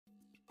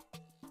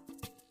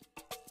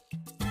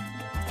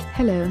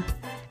Hello,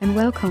 and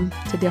welcome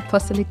to the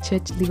Apostolic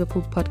Church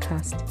Liverpool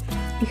podcast.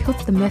 We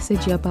hope the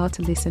message you're about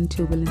to listen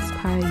to will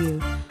inspire you,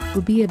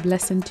 will be a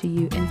blessing to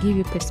you, and give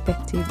you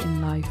perspective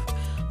in life.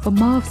 For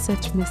more of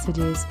such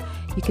messages,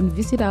 you can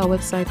visit our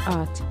website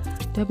at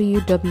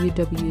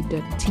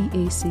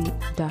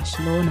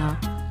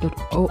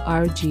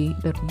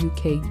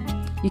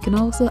www.tac-lorna.org.uk. You can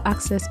also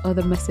access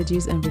other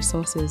messages and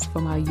resources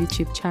from our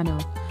YouTube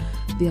channel,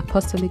 The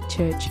Apostolic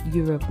Church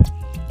Europe.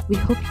 We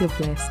hope you're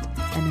blessed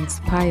and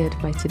inspired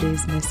by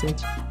today's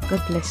message.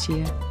 God bless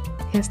you.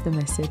 Here's the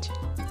message.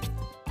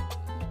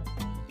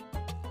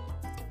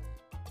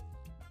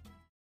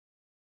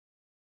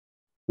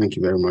 Thank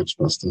you very much,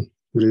 Pastor.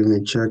 Good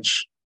evening,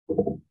 church.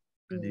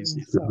 It's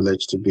a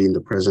privilege to be in the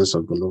presence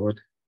of the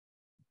Lord.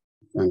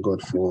 Thank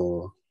God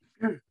for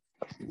the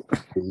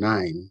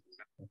 9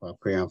 of our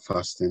prayer and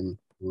fasting.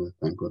 We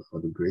thank God for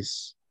the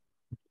grace.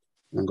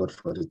 Thank God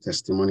for the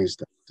testimonies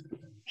that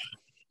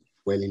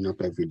welling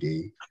up every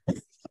day.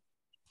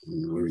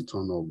 And we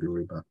return all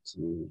glory back to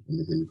the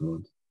living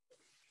God.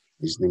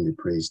 His name be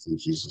praised in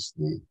Jesus'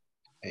 name.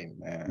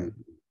 Amen.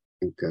 I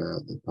thank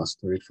the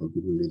pastorate for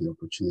giving me the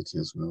opportunity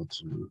as well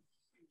to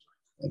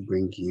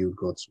bring you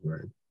God's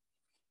word.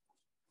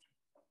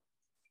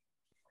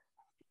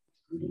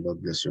 And the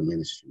Lord bless your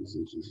ministries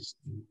in Jesus'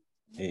 name.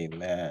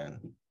 Amen.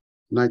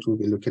 Tonight we'll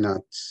be looking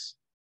at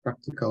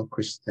practical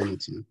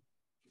Christianity.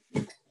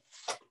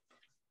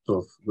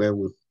 So where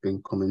we've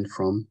been coming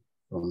from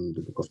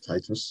the book of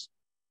Titus.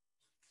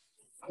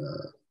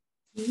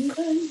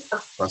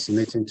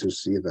 Fascinating to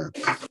see that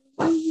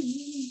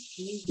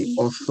the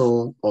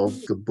author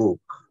of the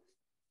book,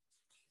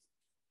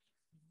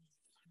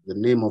 the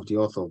name of the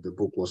author of the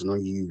book was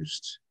not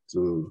used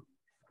to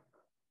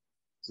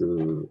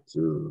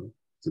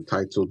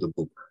title the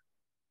book.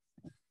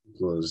 It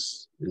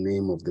was the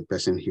name of the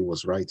person he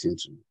was writing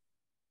to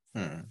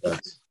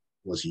that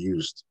was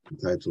used to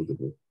title the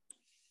book.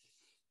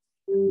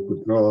 You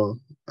could draw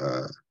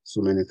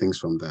so many things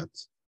from that.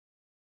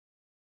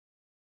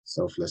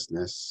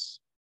 Selflessness,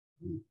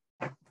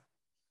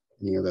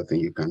 any other thing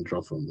you can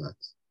draw from that.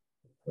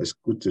 It's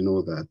good to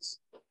know that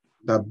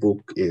that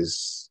book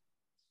is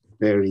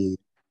the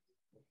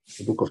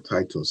book of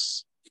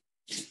Titus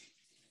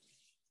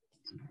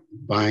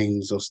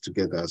binds us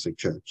together as a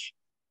church.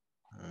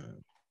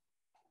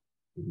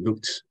 We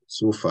looked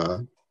so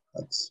far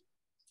at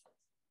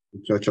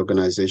the church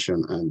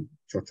organization and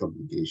church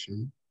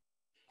obligation.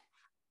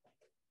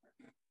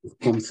 We've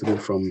come through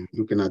from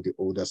looking at the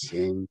older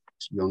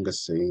saints, younger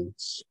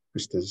saints,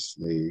 Christian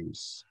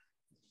slaves.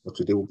 But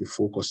today we'll be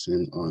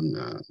focusing on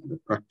the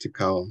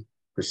practical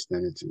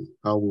Christianity,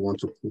 how we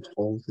want to put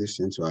all this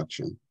into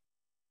action.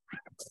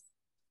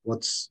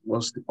 What's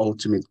the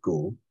ultimate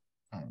goal?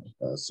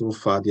 So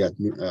far, the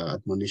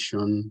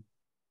admonition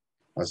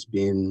has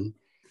been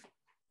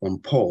from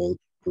Paul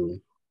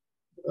to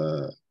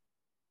the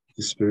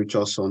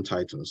spiritual son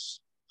Titus.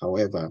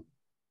 However,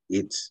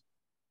 it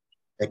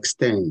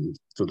extends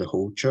to the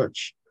whole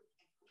church.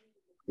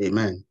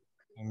 Amen.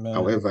 Amen.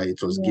 However,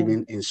 it was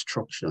giving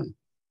instruction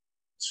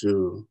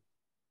to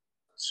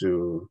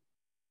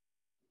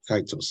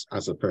Titus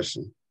as a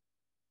person.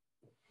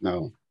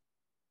 Now,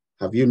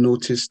 have you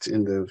noticed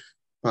in the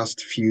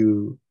past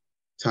few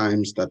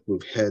times that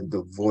we've heard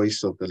the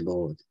voice of the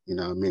Lord in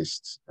our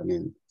midst? I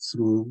mean,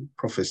 through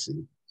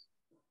prophecy,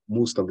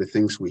 most of the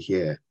things we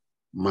hear,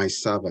 my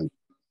servant,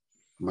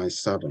 my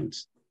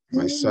servant,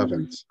 my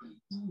servant.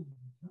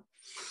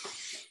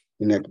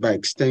 By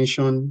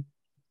extension,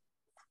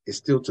 it's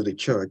still to the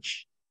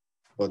church,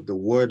 but the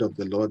word of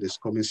the Lord is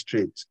coming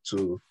straight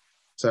to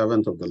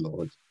servant of the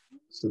Lord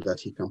so that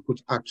he can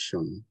put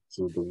action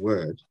to the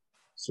word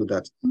so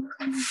that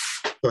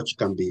church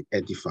can be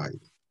edified.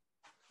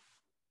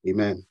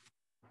 Amen.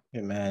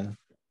 Amen.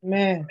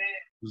 Amen.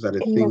 Those are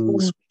the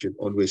things we should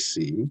always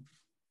see,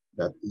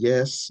 that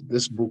yes,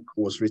 this book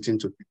was written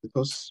to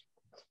Titus,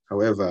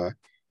 however,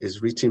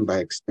 is written by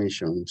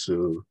extension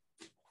to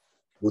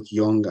both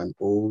young and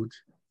old,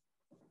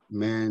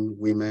 men,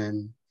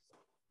 women,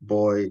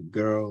 boy,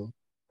 girl,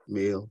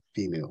 male,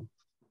 female.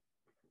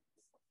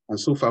 And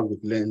so far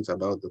we've learned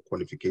about the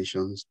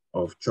qualifications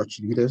of church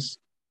leaders,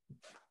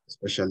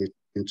 especially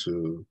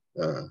into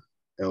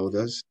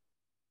elders,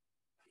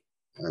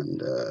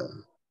 and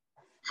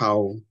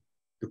how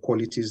the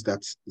qualities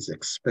that is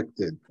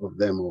expected of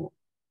them all.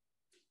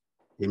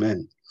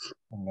 Amen.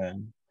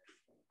 Amen.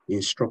 He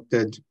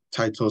instructed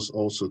Titus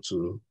also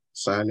to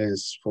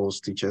silence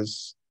false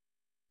teachers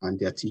and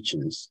their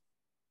teachings.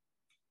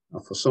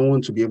 And for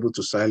someone to be able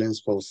to silence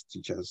false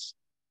teachers,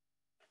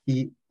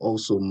 he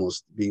also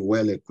must be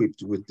well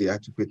equipped with the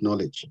adequate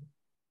knowledge.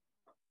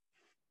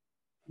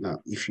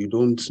 Now, if you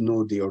don't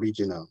know the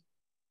original,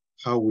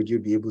 how would you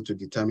be able to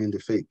determine the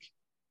fake?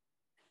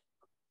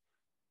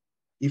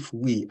 If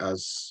we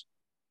as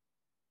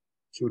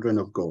children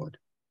of God,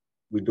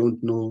 we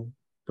don't know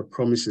the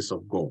promises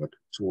of God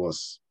to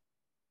us,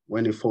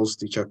 when a false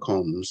teacher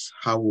comes,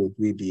 how would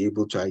we be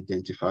able to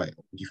identify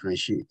or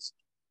differentiate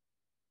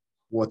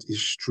what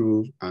is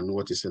true and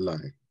what is a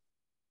lie?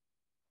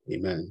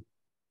 Amen.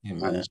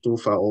 Amen. And so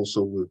far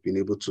also, we've been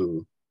able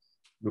to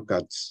look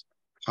at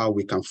how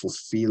we can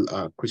fulfill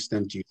our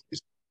Christian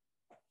duties.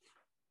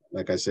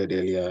 Like I said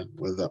earlier,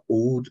 whether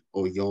old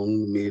or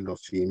young, male or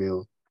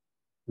female,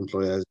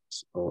 employers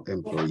or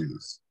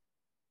employees.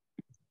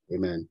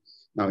 Amen.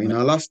 Now, in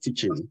our last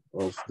teaching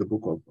of the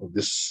book of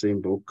this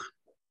same book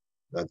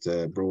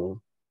that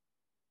Bro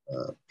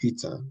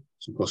Peter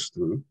took us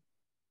through,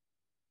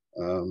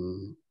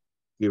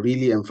 he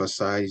really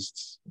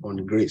emphasized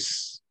on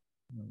grace.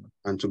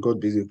 And to God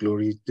be the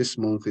glory. This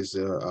month is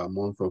a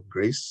month of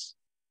grace.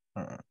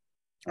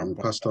 And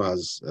Pastor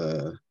has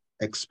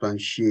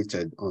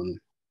expatiated on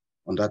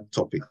that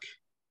topic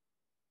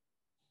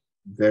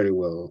very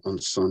well on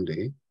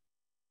Sunday.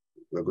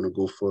 We're going to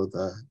go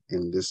further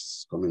in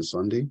this coming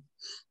Sunday.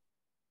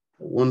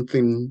 One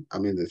thing,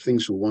 the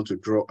things we want to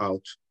draw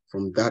out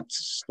from that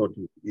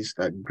study is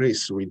that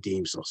grace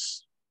redeems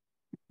us.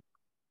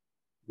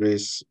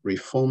 Grace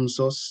reforms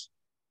us.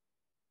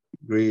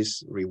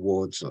 Grace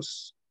rewards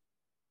us.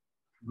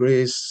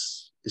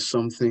 Grace is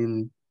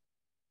something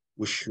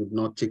we should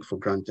not take for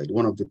granted.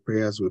 One of the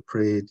prayers we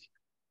prayed,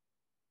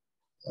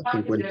 I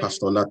think when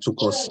Pastor Ola took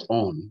us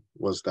on,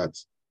 was that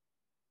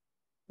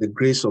the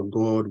grace of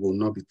God will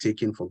not be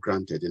taken for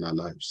granted in our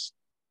lives.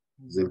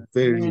 It's a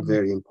very,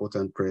 very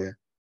important prayer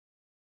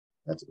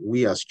that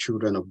we as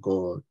children of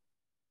God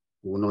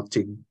will not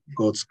take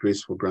God's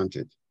grace for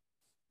granted.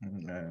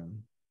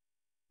 Amen.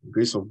 The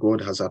grace of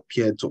God has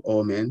appeared to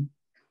all men,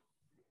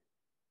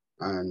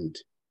 and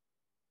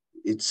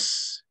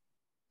it's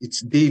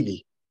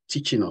daily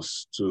teaching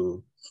us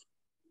to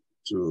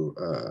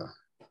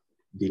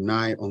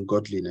deny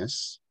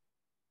ungodliness.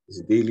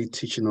 It's daily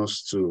teaching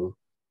us to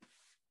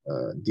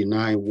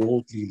deny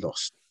worldly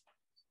lust,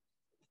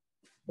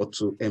 but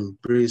to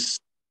embrace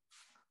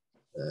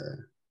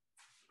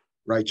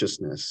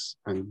righteousness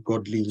and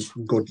godliness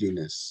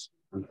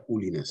and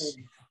holiness.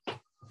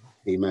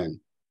 Amen.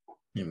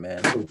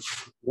 Amen. So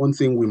one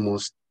thing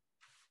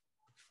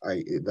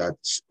that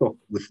stuck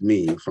with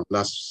me from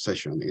last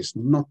session is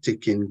not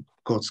taking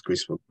God's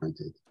grace for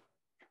granted.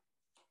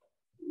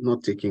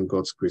 Not taking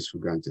God's grace for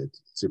granted.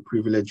 It's a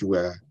privilege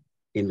we're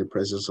in the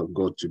presence of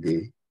God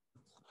today.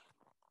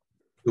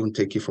 Don't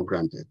take it for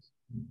granted.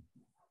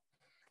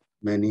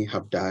 Many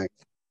have died.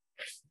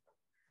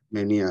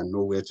 Many are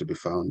nowhere to be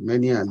found.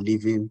 Many are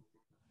living,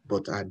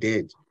 but are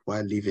dead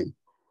while living.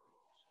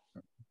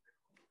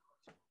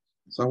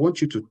 So I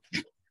want you to,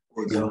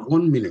 in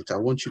 1 minute, I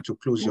want you to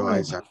close your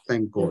eyes and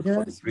thank God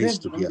for the grace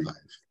to be alive.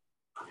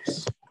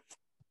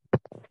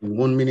 In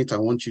 1 minute, I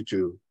want you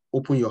to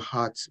open your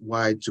heart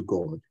wide to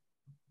God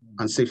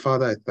and say,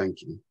 Father, I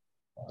thank you.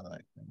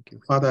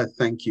 Father, I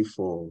thank you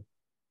for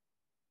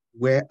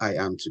where I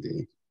am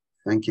today.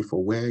 Thank you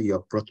for where you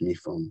have brought me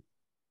from.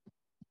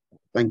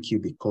 Thank you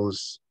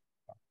because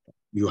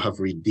you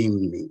have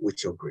redeemed me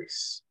with your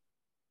grace.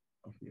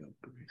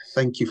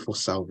 Thank you for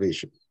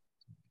salvation.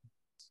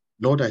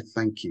 Lord, I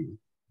thank you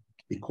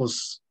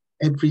because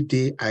every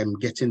day I'm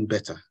getting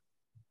better.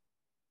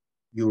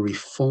 You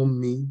reform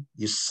me,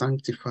 you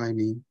sanctify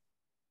me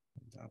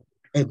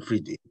every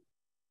day.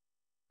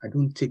 I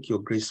don't take your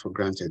grace for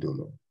granted, O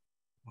Lord.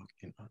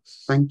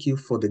 Thank you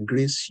for the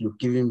grace you've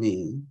given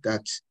me,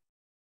 that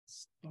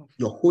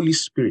your Holy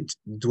Spirit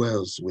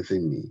dwells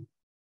within me.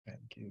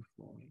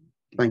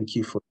 Thank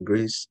you for the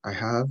grace I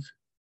have,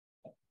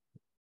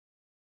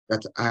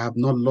 that I have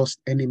not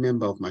lost any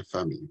member of my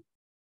family.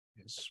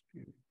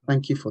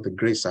 Thank you for the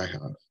grace I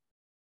have,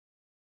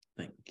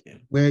 Thank you.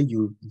 where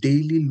you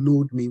daily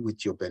load me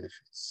with your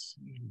benefits.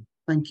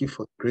 Thank you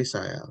for the grace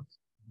I have,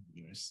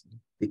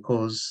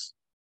 because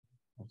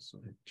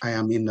I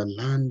am in the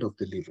land of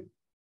the living.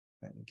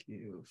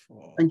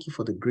 Thank you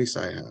for the grace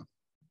I have,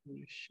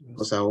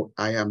 because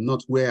I am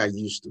not where I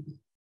used to be.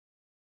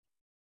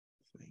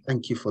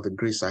 Thank you for the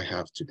grace I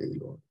have today,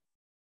 Lord.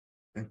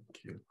 Thank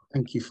you.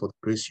 Thank you for the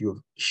grace you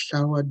have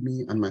showered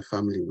me and my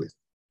family with.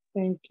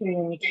 Thank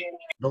you.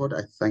 Lord,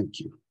 I thank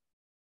you.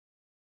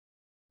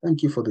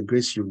 Thank you for the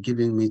grace you've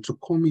given me to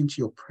come into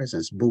your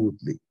presence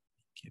boldly.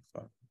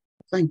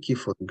 Thank you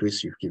for the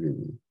grace you've given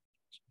me,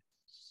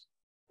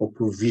 for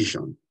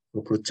provision,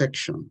 for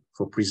protection,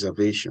 for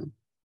preservation.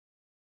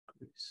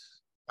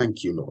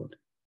 Thank you, Lord.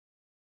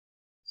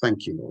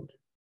 Thank you, Lord.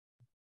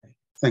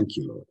 Thank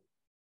you, Lord.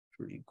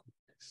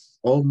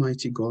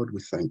 Almighty God, we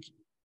thank you.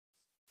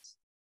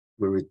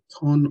 We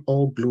return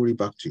all glory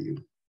back to you.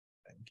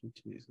 Thank you,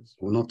 Jesus.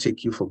 We will not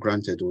take you for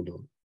granted, O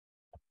Lord.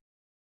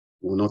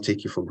 We will not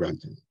take you for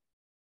granted.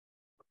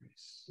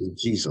 In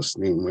Jesus'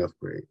 name we have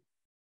prayed.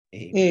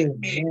 Amen.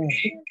 Amen.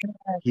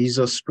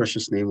 Jesus'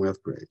 precious name we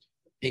have prayed.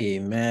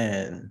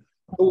 Amen.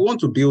 We want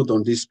to build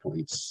on these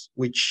points,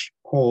 which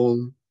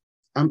Paul,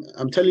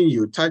 I'm telling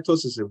you,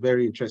 Titus is a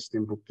very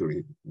interesting book to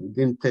read.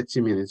 Within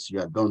 30 minutes, you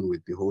are done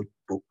with the whole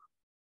book,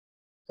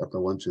 chapter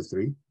 1 to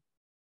 3.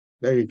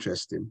 Very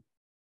interesting.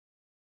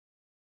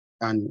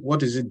 And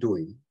what is it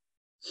doing?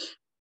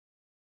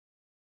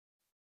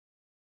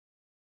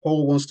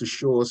 Paul wants to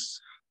show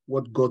us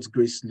what God's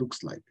grace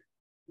looks like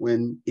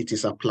when it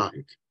is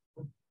applied.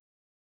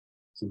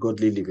 to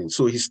godly living.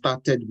 So he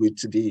started with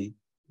the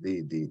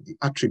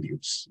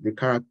attributes, the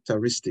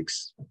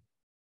characteristics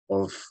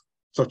of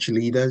such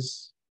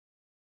leaders,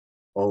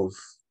 of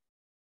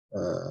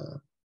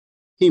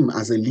him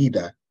as a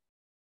leader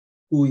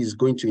who is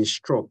going to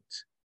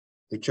instruct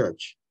the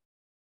church.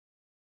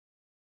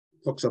 He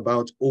talks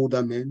about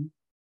older men,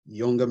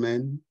 younger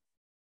men,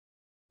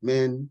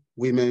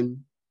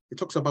 women. He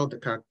talks about the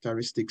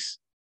characteristics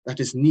that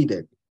is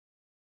needed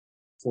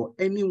for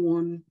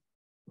anyone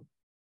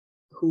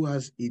who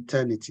has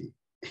eternity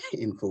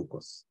in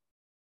focus.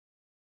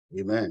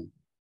 Amen.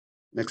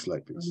 Next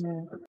slide, please.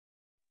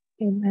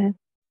 Amen.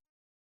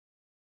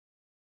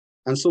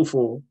 And so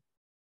forth.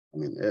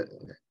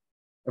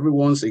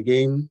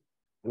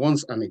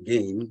 Once and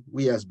again,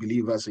 we as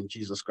believers in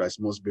Jesus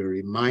Christ must be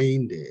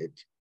reminded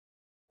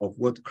of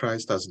what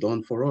Christ has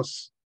done for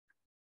us.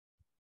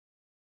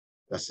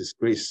 That's his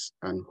grace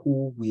and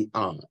who we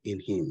are in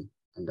him.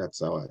 And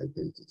that's our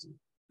identity.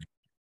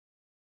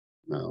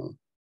 Now,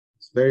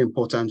 it's very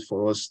important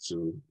for us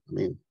to,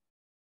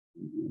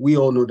 we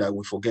all know that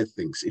we forget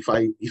things. If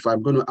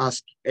I'm going to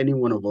ask any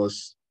one of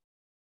us,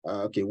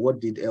 okay, what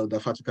did Elder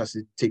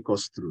Fatukasi take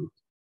us through?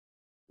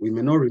 We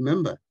may not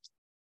remember.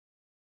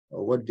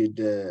 Or what did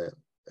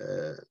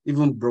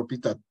even Bro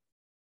Peter,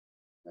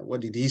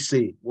 what did he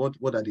say? What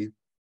are the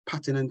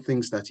pertinent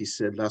things that he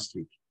said last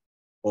week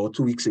or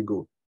 2 weeks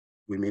ago?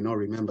 We may not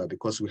remember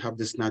because we have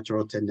this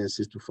natural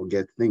tendency to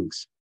forget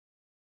things,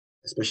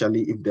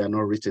 especially if they are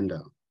not written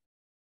down.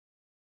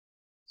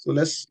 So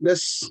let's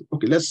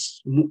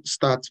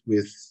start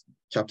with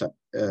chapter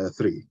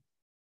 3.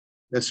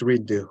 Let's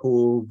read the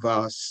whole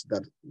verse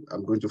that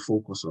I'm going to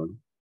focus on.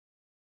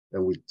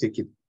 Then we'll take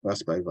it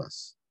verse by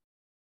verse.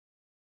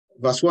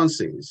 Verse 1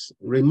 says,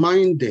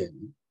 remind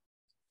them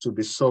to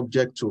be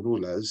subject to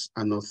rulers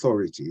and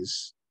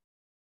authorities,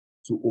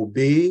 to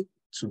obey,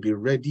 to be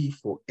ready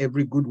for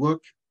every good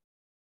work,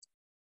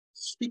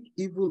 speak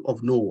evil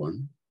of no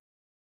one,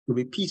 to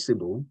be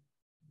peaceable,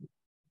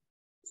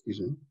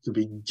 to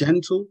be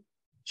gentle,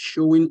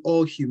 showing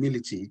all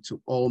humility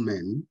to all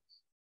men,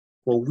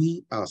 for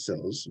we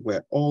ourselves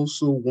were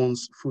also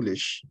once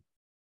foolish,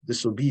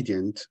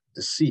 disobedient,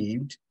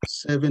 deceived,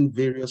 serving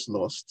various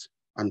lusts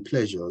and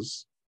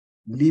pleasures,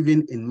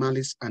 living in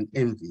malice and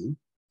envy,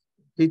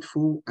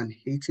 hateful and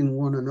hating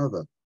one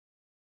another.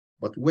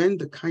 But when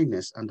the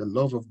kindness and the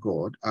love of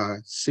God,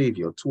 our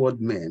Savior,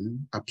 toward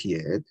men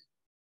appeared,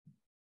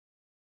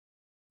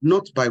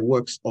 not by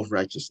works of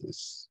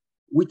righteousness,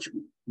 which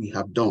we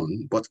have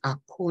done, but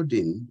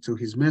according to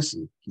his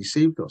mercy, he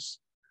saved us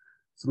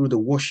through the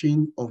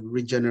washing of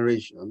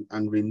regeneration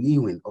and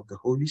renewing of the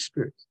Holy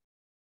Spirit,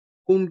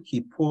 whom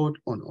he poured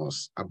on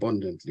us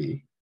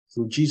abundantly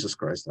through Jesus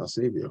Christ, our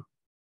Savior,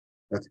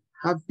 that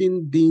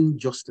having been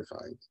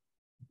justified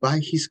by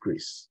his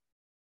grace,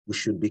 we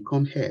should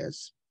become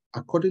heirs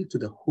according to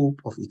the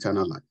hope of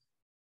eternal life.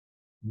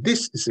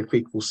 This is a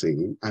faithful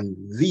saying, and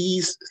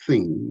these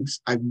things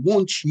I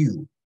want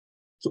you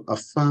to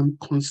affirm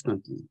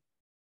constantly,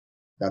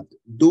 that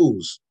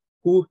those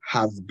who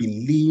have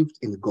believed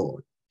in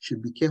God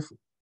should be careful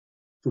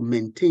to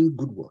maintain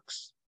good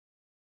works.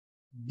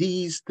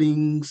 These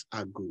things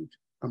are good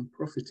and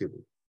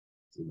profitable.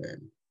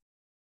 Amen.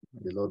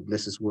 The Lord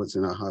bless his words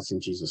in our hearts in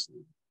Jesus'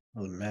 name.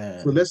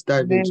 Amen. So let's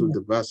dive into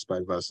the verse by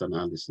verse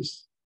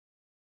analysis.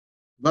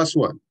 Verse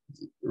 1,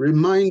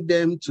 remind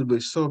them to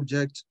be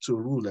subject to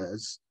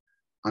rulers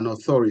and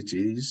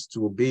authorities,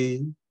 to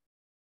obey,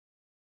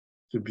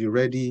 to be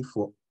ready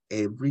for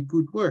every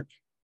good work.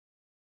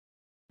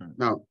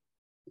 Now,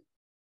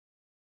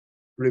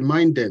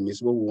 remind them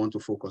is what we want to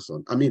focus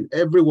on.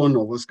 Every one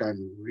of us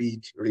can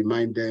read,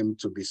 remind them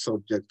to be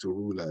subject to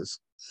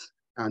rulers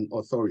and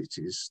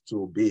authorities,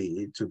 to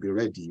obey, to be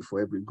ready for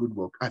every good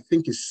work. I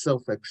think it's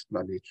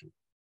self-explanatory.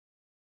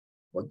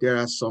 But there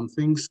are some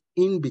things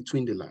in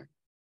between the line.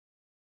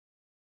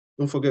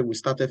 Don't forget, we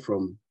started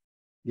from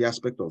the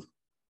aspect of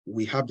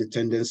we have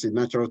the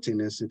natural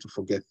tendency to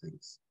forget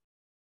things.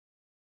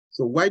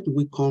 So why do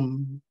we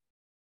come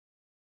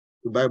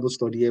to Bible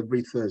study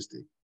every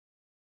Thursday?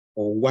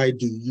 Or why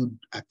do you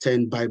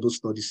attend Bible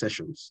study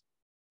sessions?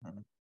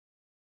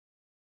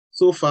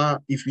 So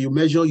far, if you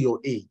measure your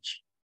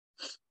age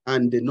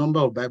and the number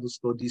of Bible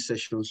study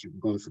sessions you've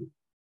gone through,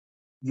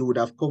 you would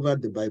have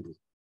covered the Bible,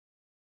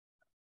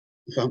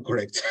 if I'm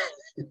correct.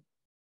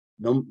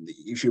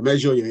 If you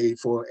measure your age,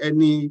 for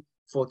any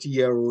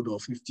 40-year-old or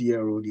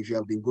 50-year-old, if you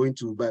have been going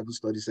to Bible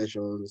study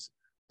sessions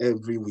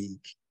every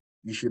week,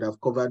 you should have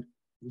covered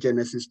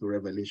Genesis to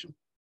Revelation.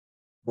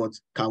 But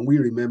can we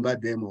remember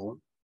them all?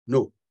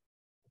 No.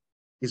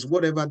 It's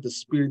whatever the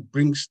Spirit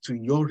brings to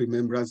your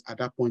remembrance at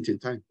that point in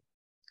time.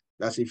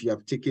 That's if you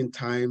have taken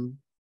time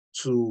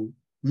to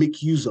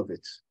make use of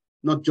it,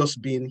 not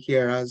just being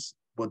hearers,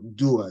 but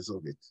doers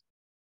of it.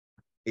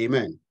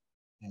 Amen.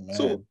 Amen.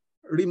 So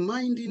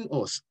reminding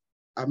us,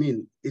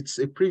 it's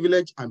a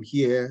privilege. I'm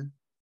here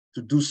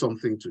to do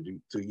something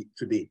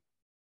today,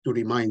 to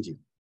remind you.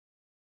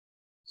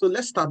 So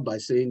let's start by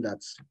saying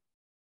that,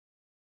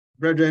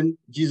 brethren,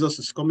 Jesus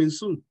is coming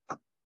soon.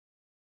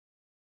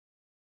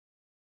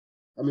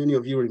 How many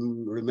of you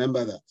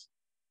remember that?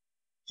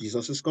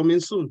 Jesus is coming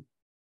soon.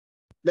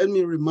 Let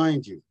me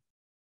remind you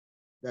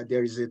that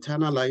there is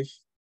eternal life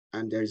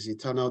and there is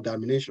eternal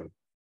damnation.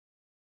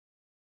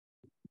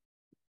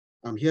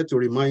 I'm here to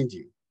remind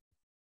you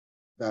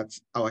that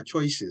our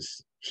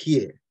choices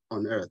here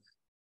on earth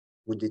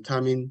will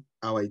determine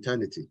our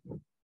eternity.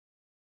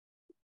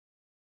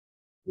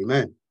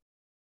 Amen.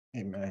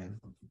 Amen.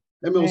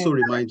 Let me also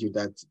remind you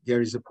that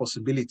there is a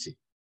possibility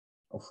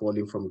of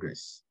falling from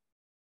grace.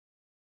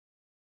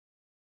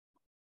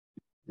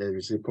 There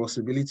is a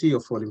possibility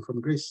of falling from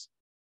grace.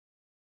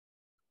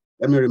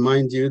 Let me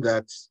remind you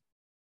that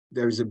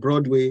there is a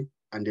broad way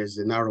and there's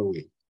a narrow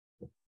way.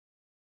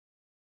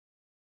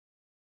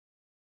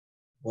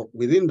 But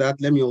within that,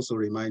 let me also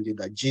remind you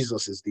that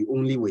Jesus is the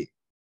only way,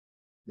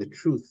 the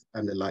truth,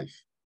 and the life.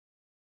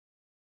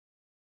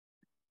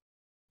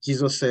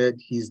 Jesus said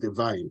he's the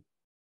vine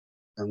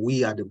and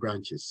we are the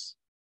branches.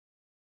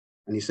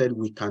 And he said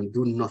we can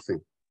do nothing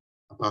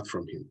apart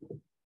from him.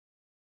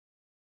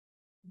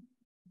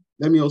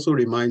 Let me also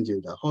remind you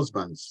that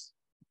husbands,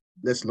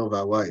 let's love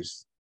our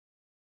wives.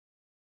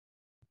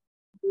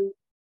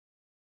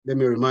 Let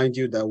me remind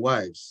you that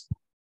wives,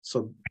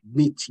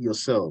 submit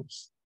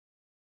yourselves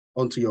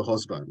unto your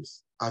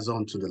husbands as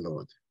unto the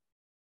Lord.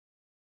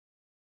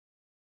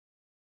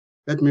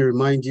 Let me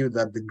remind you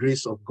that the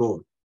grace of God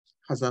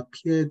has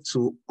appeared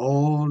to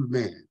all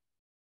men,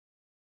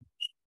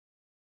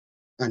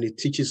 and it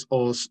teaches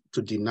us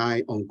to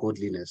deny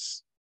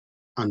ungodliness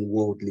and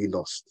worldly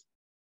lust.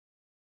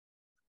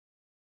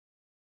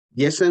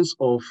 The essence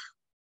of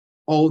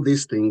all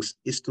these things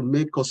is to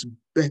make us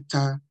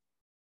better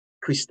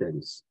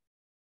Christians,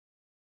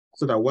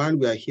 so that while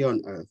we are here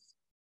on earth,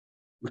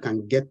 we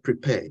can get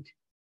prepared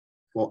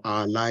for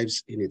our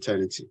lives in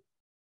eternity.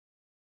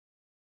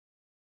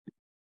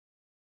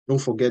 Don't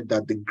forget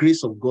that the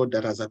grace of God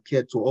that has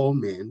appeared to all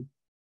men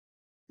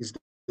is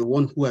the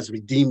one who has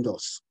redeemed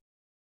us.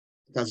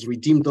 It has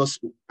redeemed us.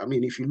 I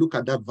mean, if you look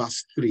at that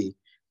verse 3, it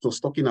was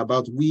talking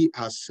about we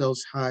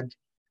ourselves had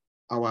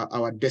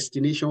our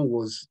destination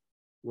was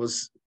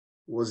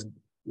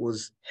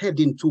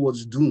heading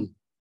towards doom.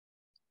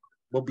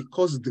 But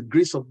because the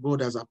grace of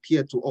God has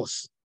appeared to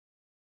us,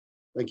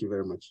 thank you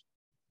very much.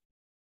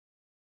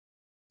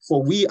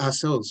 For we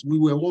ourselves, we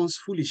were once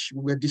foolish,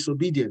 we were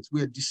disobedient,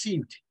 we were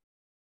deceived,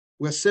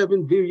 we were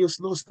serving various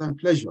lusts and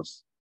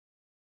pleasures,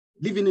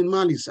 living in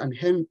malice and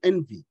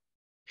envy,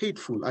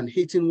 hateful and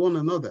hating one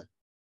another.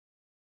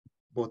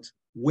 But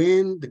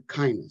when the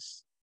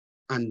kindness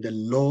and the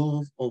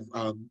love of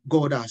our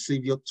God, our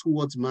Savior,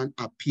 towards man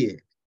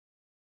appeared,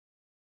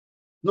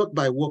 not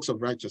by works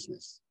of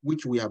righteousness,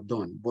 which we have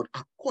done, but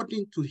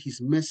according to his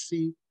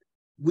mercy,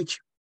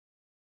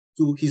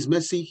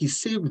 he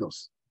saved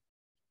us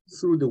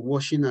through the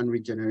washing and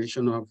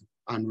regeneration of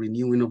and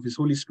renewing of his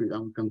Holy Spirit.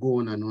 And we can go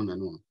on and on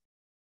and on.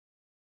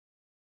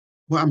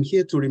 But I'm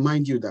here to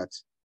remind you that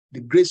the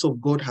grace of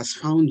God has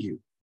found you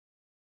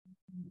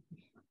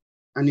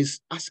and is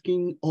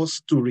asking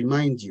us to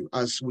remind you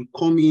as we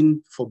come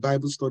in for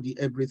Bible study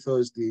every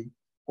Thursday,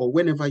 or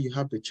whenever you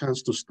have the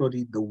chance to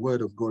study the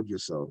Word of God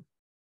yourself.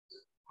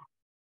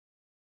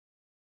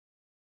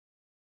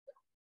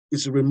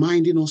 It's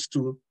reminding us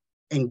to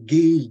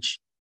engage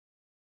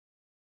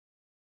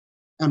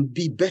and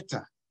be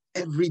better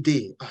every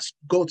day as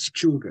God's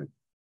children.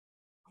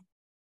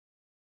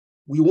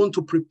 We want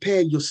to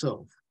prepare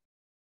yourself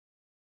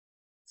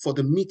for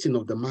the meeting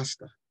of the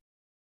Master.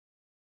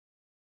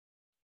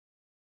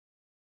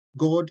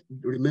 God,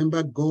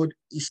 remember, God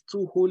is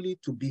too holy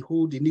to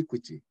behold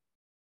iniquity.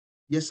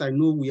 Yes, I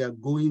know we are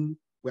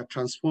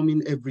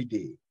transforming every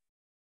day.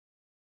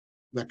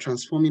 We are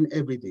transforming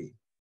every day.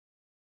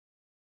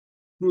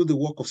 Through the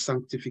work of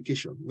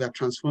sanctification, we are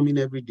transforming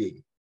every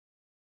day.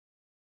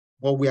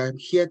 But we are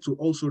here to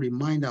also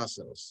remind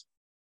ourselves.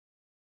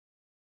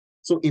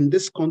 So in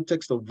this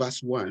context of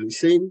verse 1, he's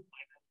saying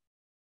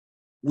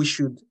we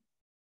should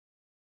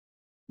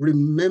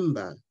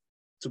remember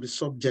to be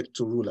subject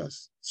to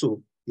rulers.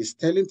 So he's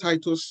telling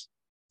Titus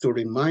to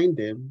remind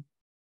them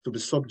to be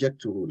subject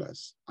to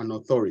rulers and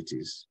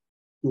authorities,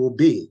 to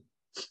obey,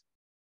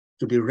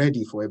 to be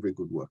ready for every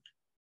good work.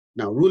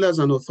 Now, rulers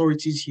and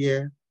authorities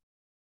here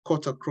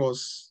cut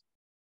across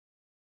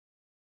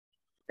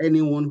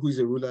anyone who is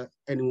a ruler,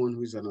 anyone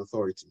who is an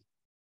authority.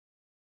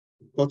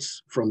 It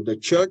cuts from the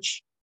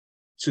church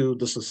to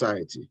the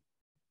society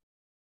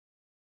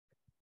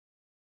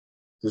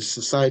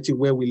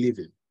where we live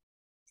in.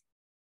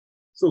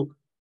 So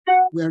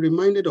we are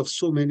reminded of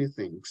so many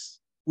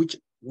things, which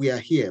we are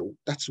here.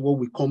 That's what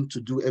we come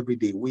to do every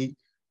day.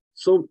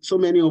 So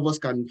many of us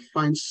can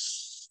find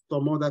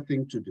some other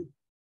thing to do.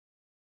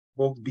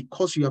 But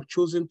because you have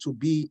chosen to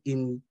be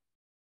in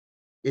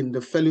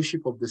the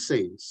fellowship of the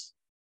saints,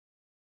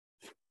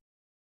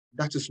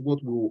 that is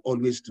what we will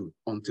always do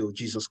until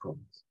Jesus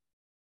comes.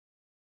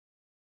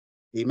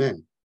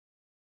 Amen.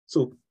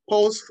 So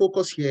Paul's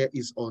focus here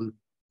is on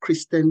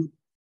Christian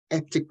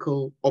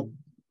ethical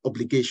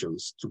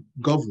obligations to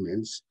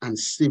governments and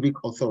civic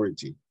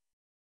authority.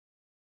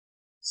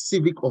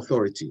 civic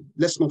authority.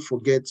 Let's not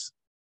forget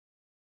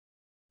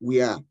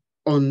we are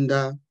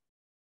under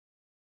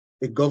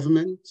a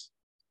government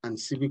and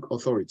civic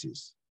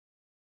authorities.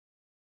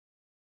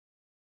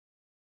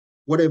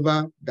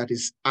 Whatever that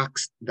is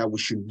asked that we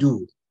should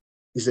do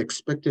is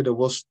expected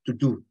of us to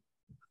do.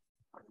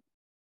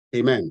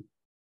 Amen.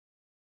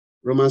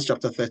 Romans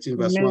chapter 13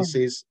 verse 1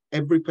 says,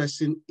 every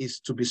person is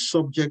to be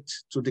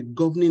subject to the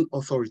governing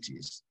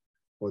authorities,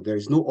 for there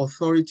is no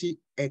authority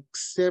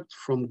except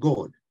from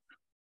God,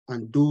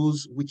 and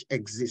those which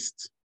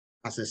exist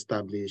as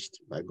established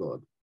by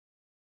God.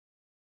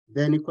 Is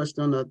there any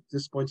question at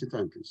this point in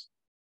time, please?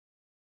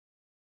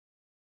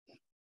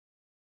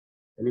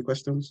 Any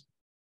questions?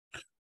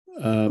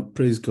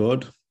 Praise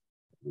God.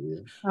 Yeah.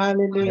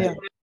 Hallelujah.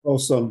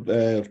 Also,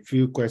 a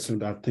few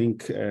questions. I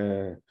think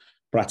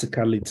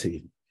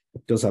practicality,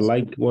 because I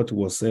like what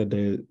was said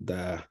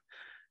that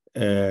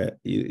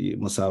you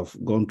must have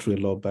gone through a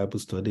lot of Bible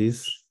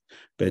studies,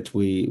 but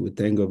we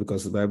thank God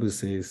because the Bible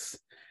says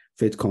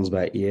faith comes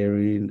by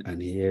hearing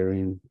and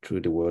hearing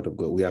through the word of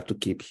God. We have to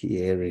keep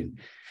hearing,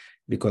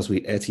 because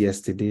we ate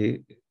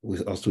yesterday, we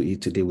also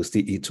eat today, we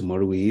still eat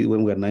tomorrow. We eat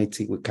when we're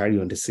 90, we carry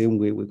on the same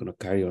way. We're going to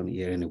carry on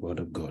hearing the word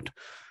of God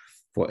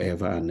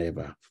forever and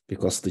ever,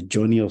 because the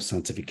journey of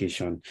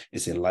sanctification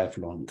is a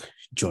lifelong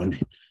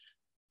journey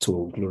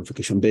to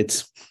glorification.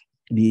 But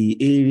the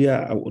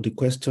area, the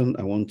question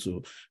I want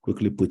to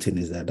quickly put in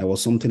is that there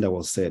was something that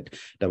was said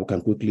that we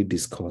can quickly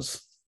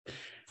discuss,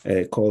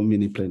 called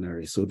mini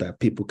plenary, so that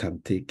people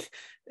can take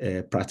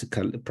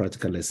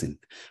practical lesson.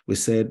 We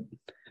said,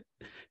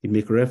 you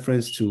make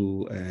reference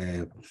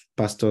to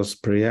pastor's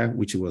prayer,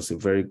 which was a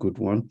very good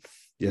one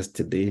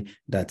yesterday,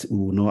 that we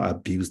will not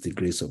abuse the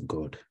grace of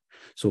God.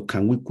 So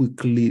can we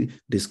quickly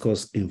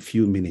discuss in a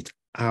few minutes,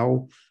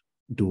 how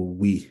do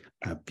we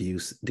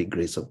abuse the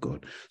grace of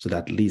God? So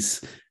that at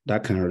least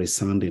that can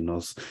resound in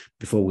us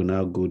before we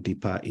now go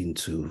deeper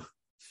into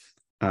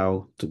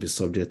how to be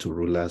subject to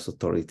rulers,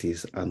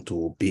 authorities, and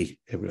to obey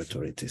every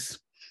authorities.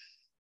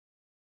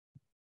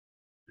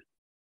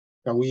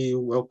 Can we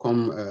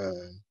welcome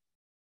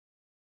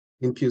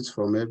inputs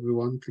from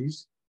everyone,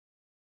 please?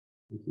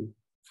 Thank you.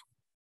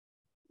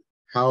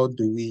 How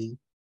do we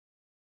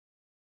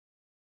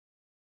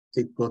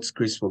take God's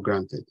grace for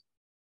granted?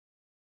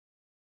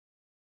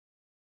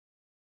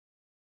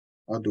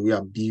 How do we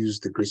abuse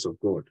the grace of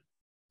God?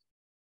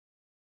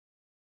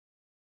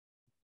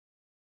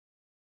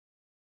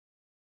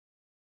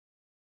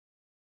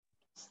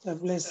 Sister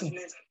Blessing.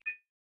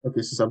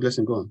 Okay, Sister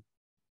Blessing, go on.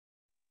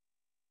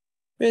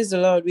 Praise the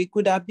Lord. We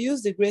could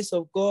abuse the grace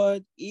of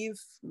God if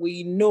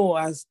we know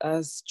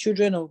as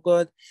children of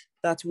God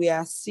that we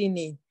are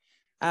sinning.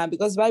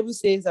 Because the Bible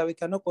says that we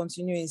cannot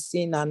continue in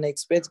sin and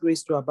expect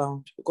grace to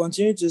abound. We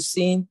continue to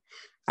sin,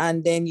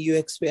 and then you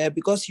expect,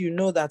 because you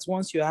know that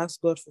once you ask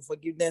God for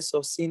forgiveness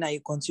of sin and you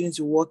continue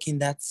to walk in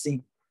that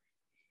sin,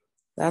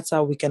 that's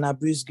how we can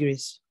abuse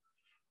grace.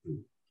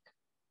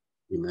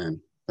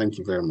 Amen. Thank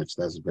you very much.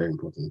 That's very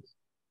important.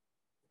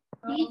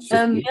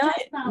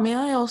 May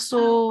I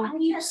also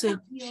say,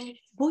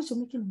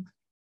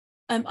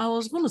 I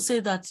was going to say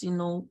that,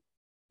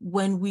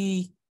 when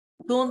we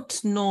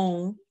don't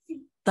know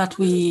that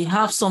we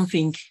have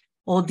something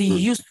or the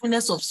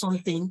usefulness of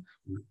something,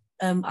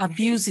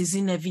 abuse is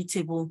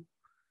inevitable.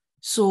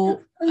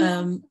 So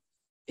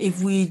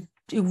if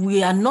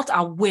we are not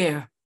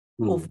aware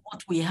of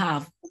what we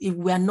have, if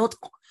we are not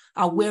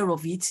aware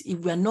of it, if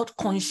we are not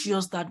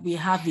conscious that we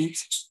have it,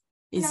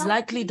 it's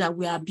likely that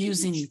we are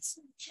abusing it.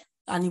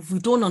 And if we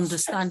don't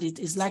understand it,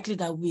 it's likely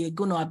that we are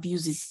going to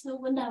abuse it.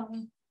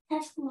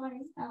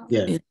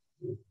 Yeah.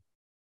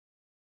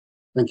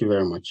 Thank you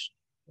very much.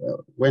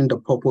 When the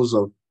purpose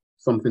of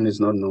something is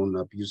not known,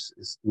 abuse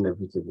is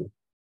inevitable.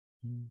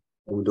 And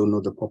we don't know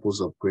the purpose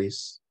of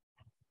grace,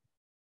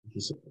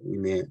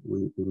 we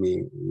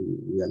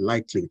are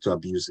likely to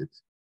abuse it.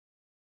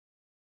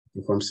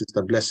 And from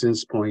Sister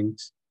Blessing's point,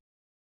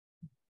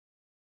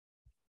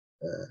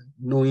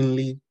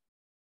 knowingly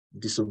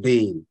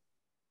disobeying,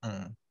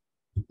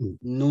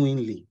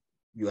 knowingly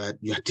you are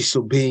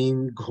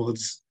disobeying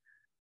God's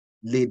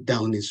laid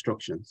down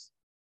instructions.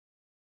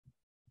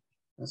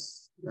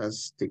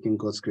 That's taking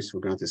God's grace for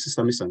granted.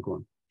 Sister Miss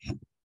Ankon.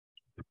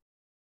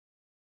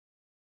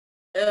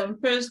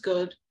 Praise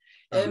God.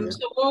 So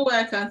one way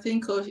I can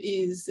think of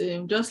is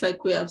just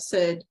like we have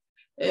said,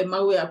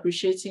 how we are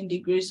appreciating the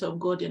grace of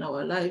God in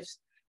our lives.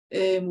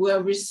 We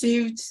have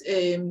received,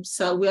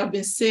 so we have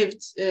been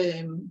saved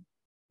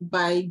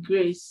by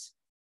grace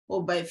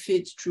or by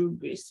faith through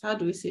grace. How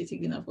do we say it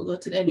again? I've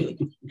forgotten. Anyway,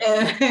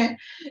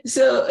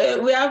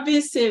 so we have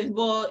been saved,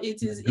 but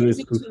it is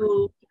easy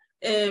to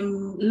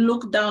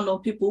look down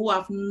on people who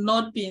have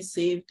not been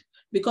saved,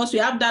 because we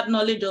have that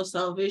knowledge of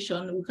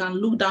salvation. We can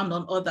look down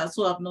on others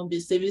who have not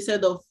been saved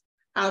instead of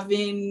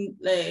having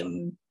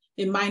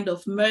a mind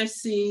of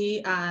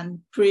mercy and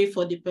pray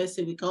for the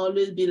person. We can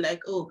always be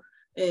like, oh,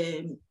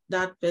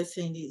 that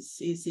person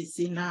is a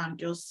sinner, and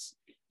just,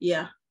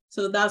 yeah.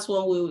 So that's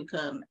one way we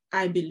can,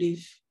 I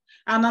believe.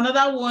 And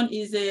another one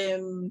is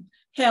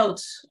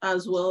health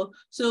as well.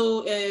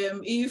 So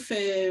if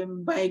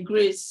by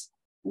grace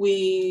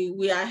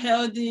we are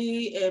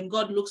healthy,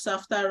 God looks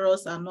after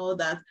us and all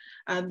that,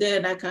 and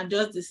then I can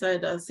just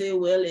decide and say,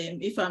 well,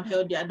 if I'm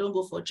healthy, I don't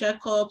go for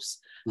checkups,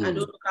 I don't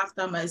look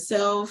after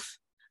myself,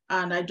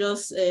 and I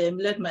just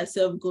let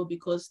myself go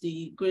because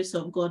the grace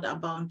of God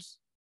abounds.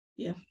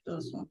 Yeah,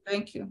 that's one.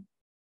 Thank you.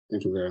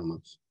 Thank you very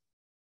much.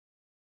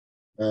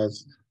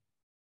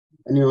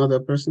 Any other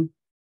person?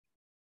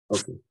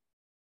 Okay.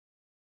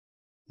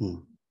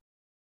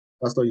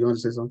 Pastor, you want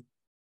to say something?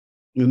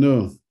 You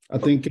know, I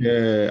think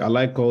I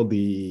like all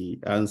the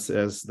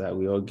answers that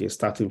we all give,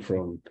 starting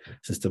from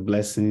Sister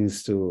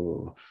Blessings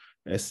to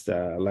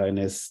Esther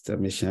Lioness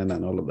Mission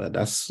and all of that.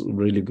 That's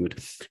really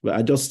good.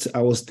 But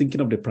I was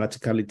thinking of the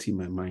practicality in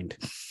my mind.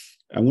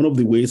 And one of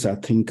the ways I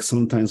think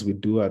sometimes we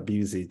do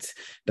abuse it,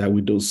 that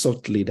we do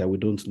subtly, that we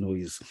don't know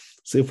is,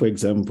 say, for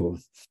example,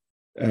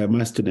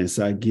 my students,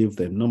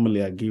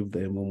 normally I give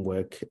them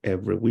homework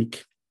every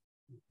week.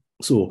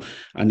 So,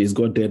 and it's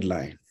got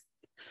deadline.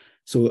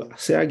 So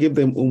say I give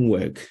them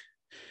homework.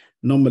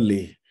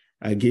 Normally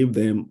I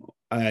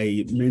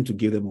meant to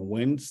give them on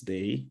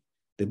Wednesday.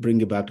 They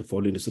bring it back to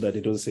following so that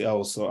they don't say,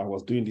 oh, so I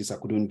was doing this, I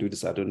couldn't do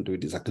this, I don't do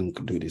this, I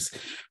can't do this.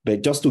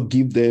 But just to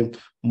give them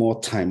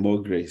more time,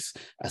 more grace,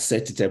 I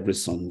set it every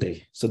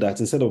Sunday so that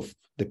instead of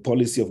the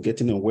policy of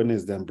getting on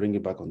Wednesday and bring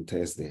it back on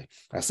Thursday,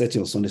 I set it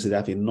on Sunday so they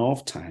have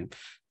enough time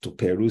to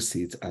peruse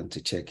it and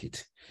to check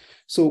it.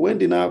 So when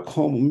they now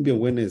come maybe on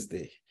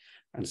Wednesday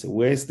and say,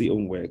 where's the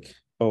homework?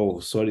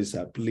 Oh, sorry,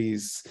 sir,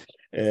 please,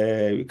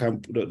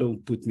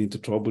 don't put me into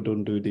trouble,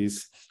 don't do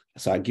this.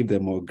 So I give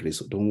them more grace,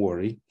 so don't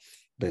worry.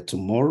 But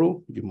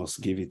tomorrow, you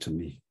must give it to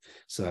me.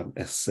 So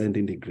I'm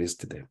sending the grace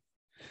to them.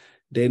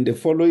 Then the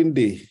following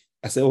day,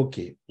 I say,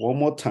 okay, one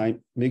more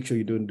time, make sure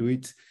you don't do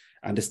it.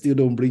 And they still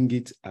don't bring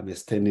it, I'm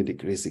extending the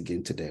grace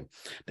again to them.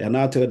 Then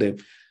I'll tell them,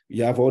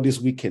 you have all this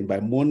weekend. By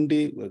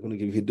Monday, we're going to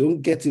give you. If you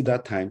don't get it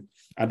that time,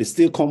 and they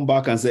still come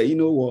back and say, you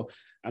know what,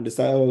 and they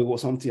say, oh,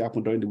 something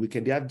happened during the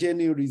weekend. They have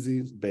genuine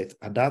reasons, but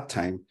at that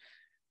time,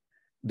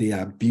 they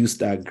abuse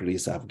that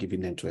grace I've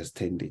given them to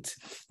extend it.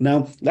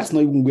 Now, that's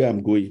not even where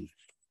I'm going.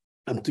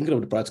 I'm thinking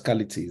of the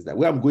practicalities. That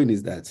where I'm going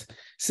is that,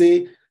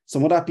 say,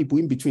 some other people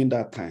in between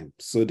that time,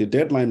 so the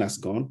deadline has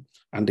gone,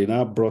 and they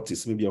now brought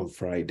it maybe on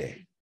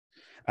Friday,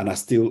 and I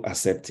still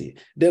accept it.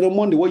 Then on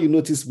Monday, what you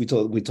notice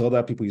with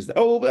other people is that,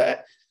 oh,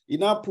 but you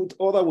now put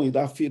other ones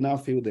that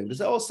fail them. They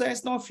say, oh, sir,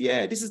 it's not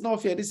fair. This is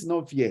not fair. This is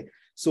not fair.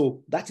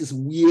 So that is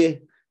where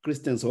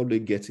Christians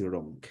always get it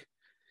wrong.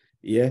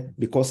 Yeah,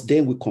 because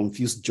then we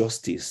confuse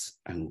justice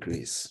and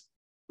grace.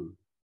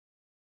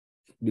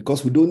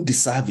 Because we don't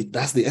deserve it.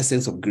 That's the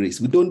essence of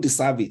grace. We don't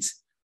deserve it.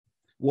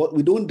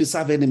 We don't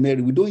deserve any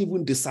merit. We don't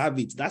even deserve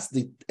it. That's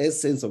the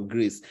essence of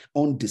grace,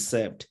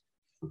 undeserved.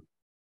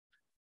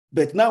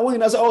 But now when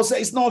you say, oh,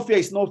 say it's not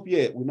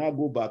fair, we now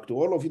go back to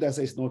all of you that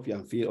say it's not fair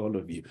and fair, all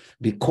of you,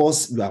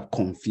 because you have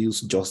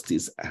confused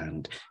justice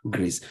and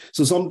grace.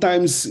 So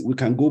sometimes we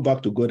can go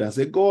back to God and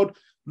say, God,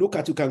 look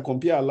at, you can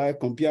compare our life,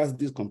 compare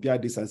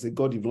this, and say,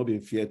 God, you've not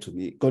been fair to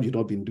me. God, you've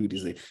not been doing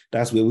this.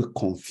 That's where we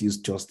confuse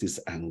justice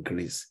and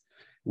grace.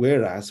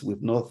 Whereas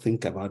we've not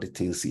think about the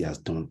things he has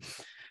done.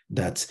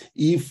 That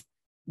if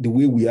the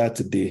way we are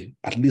today,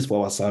 at least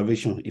for our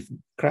salvation, if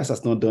Christ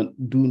has not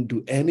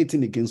do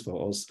anything against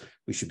for us,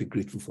 we should be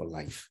grateful for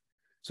life.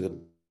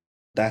 So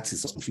that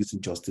is confusing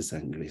justice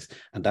and grace.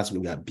 And that's where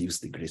we abuse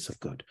the grace of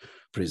God.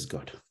 Praise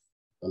God.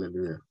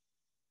 Hallelujah.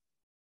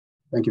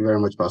 Thank you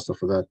very much, Pastor,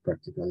 for that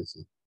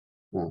practicality.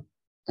 Now,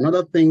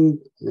 another thing,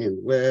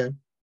 where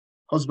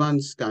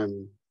husbands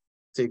can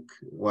take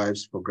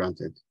wives for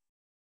granted.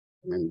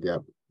 They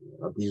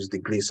abuse the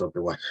grace of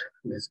the wife.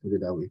 Let's put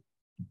it that way.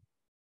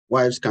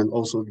 Wives can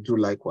also do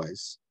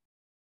likewise.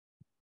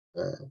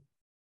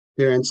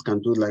 Parents can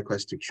do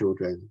likewise to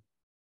children,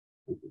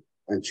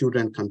 and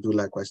children can do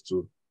likewise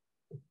to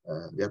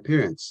their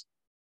parents,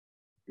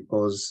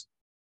 because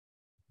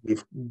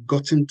they've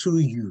gotten too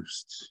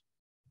used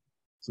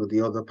to the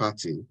other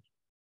party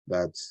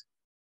that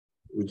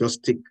we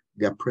just take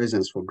their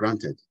presence for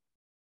granted.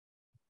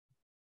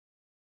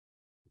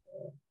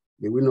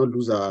 They will not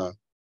lose our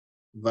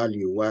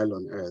value while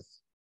on earth,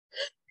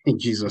 in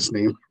Jesus'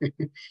 name.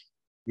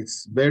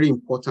 It's very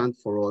important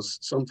for us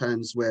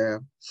sometimes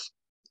where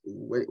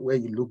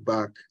you look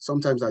back.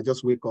 Sometimes I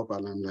just wake up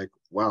and I'm like,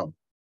 wow,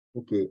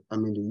 okay,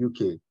 I'm in the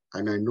UK.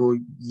 And I know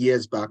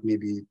years back,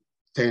 maybe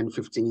 10,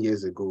 15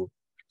 years ago,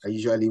 I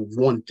usually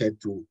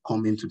wanted to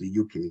come into the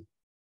UK.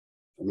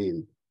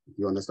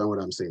 You understand what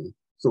I'm saying?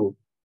 So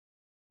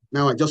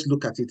now I just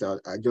look at it,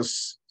 I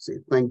just say,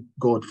 thank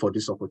God for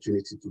this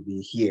opportunity to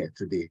be here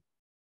today.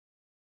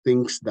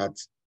 Things that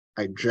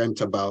I dreamt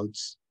about,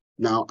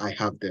 now I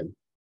have them.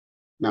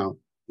 Now,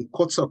 it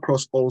cuts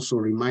across also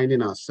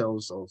reminding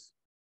ourselves of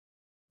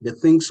the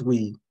things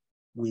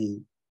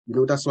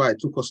that's why I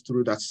took us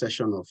through that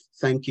session of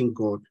thanking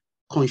God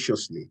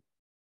consciously,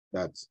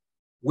 that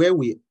where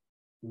we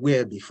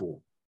were before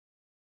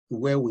to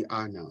where we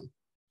are now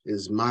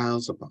is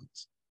miles apart.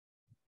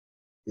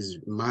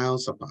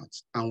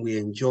 And we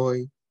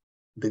enjoy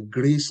the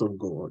grace of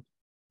God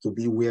to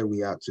be where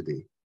we are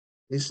today.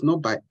 It's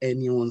not by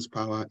anyone's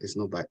power. It's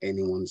not by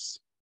anyone's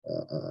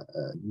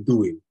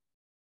doing.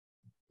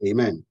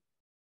 Amen.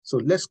 So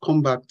let's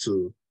come back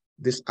to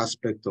this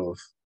aspect of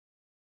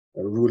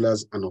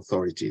rulers and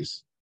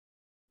authorities.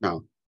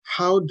 Now,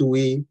 how do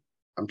we,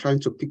 I'm trying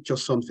to picture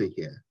something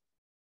here.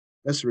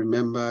 Let's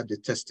remember the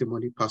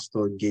testimony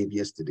Pastor gave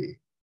yesterday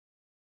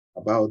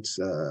about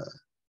the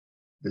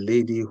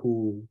lady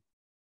or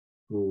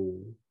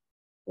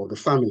the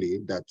family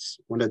that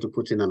wanted to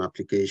put in an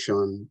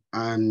application,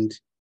 and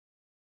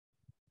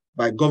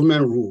by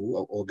government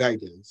rule or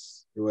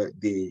guidance,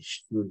 they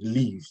should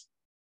leave.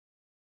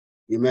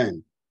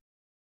 Amen.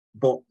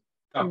 But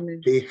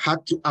they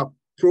had to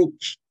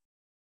approach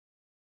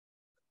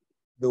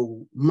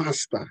the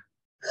master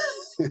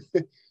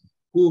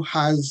who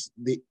has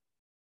the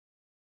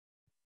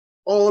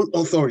all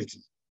authority,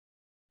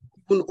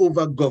 even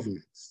over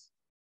governments.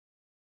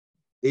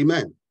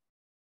 Amen.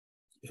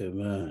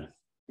 Amen.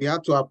 They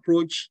had to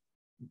approach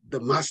the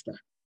master,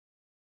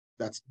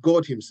 that's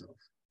God himself,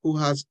 who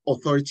has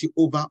authority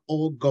over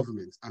all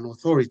governments and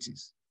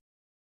authorities,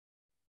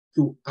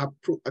 to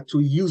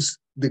use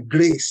the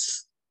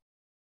grace.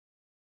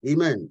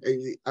 Amen.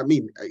 I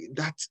mean,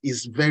 that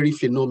is very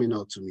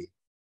phenomenal to me.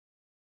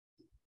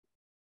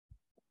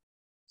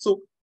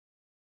 So,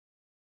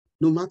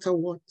 no matter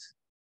what,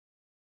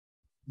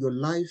 your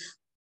life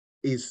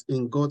is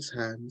in God's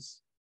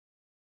hands.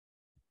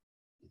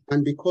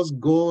 And because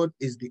God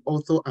is the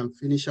author and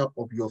finisher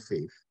of your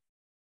faith,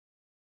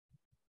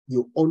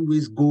 you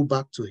always go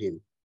back to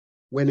him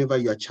whenever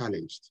you are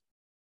challenged.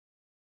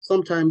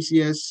 Sometimes,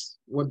 yes,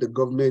 what the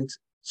government,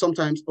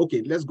 sometimes,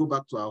 okay, let's go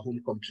back to our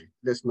home country.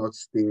 Let's not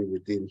stay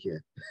within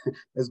here.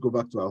 Let's go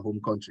back to our home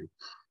country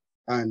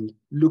and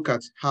look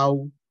at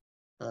how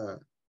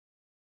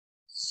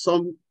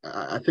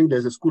I think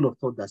there's a school of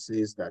thought that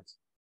says that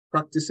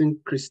practicing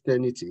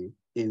Christianity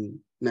in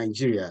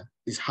Nigeria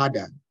is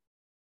harder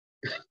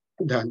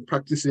than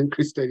practicing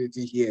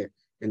Christianity here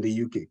in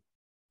the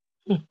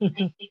UK.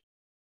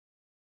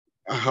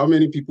 How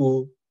many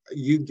people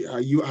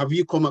have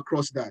you come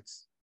across that?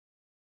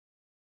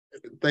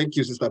 Thank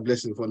you, Sister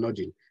Blessing, for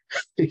nodding.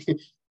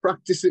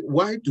 Practicing,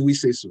 why do we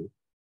say so?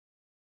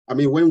 I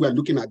mean, when we're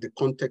looking at the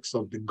context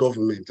of the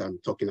government I'm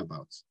talking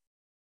about,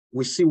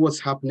 we see what's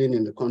happening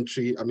in the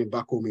country, I mean,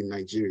 back home in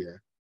Nigeria,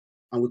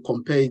 and we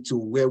compare it to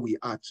where we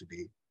are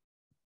today.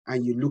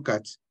 And you look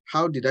at,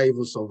 how did I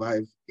even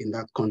survive in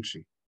that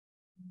country?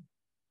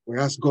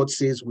 Whereas God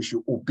says we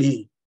should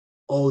obey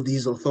all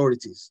these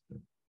authorities.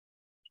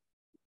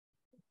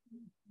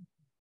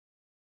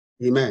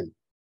 Amen.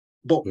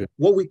 But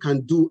what we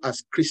can do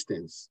as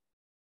Christians,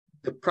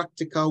 the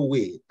practical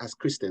way as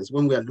Christians,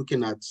 when we are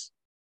looking at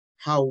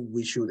how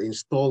we should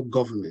install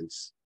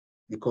governments,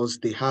 because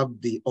they have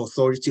the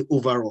authority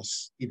over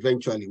us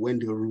eventually when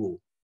they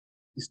rule,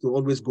 is to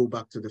always go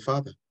back to the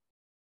Father.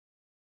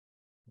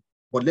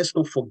 But let's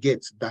not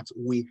forget that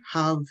we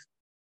have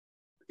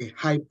a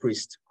high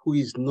priest who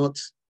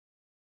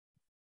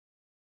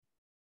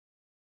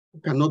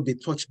cannot be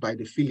touched by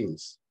the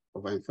feelings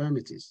of our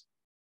infirmities.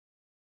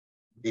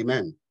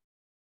 Amen.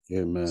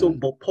 Amen. So,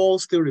 but Paul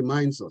still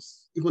reminds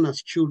us, even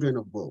as children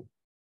of God,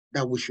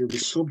 that we should be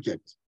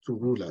subject to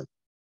rulers,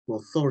 to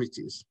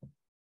authorities.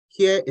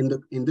 Here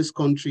in this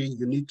country,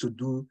 you need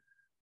to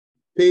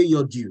pay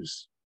your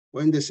dues.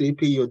 When they say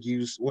pay your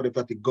dues,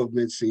 whatever the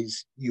government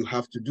says you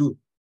have to do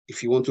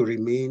if you want to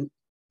remain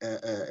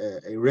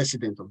a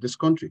resident of this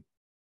country.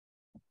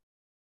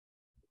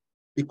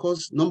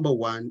 Because number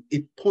one,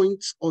 it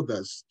points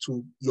others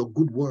to your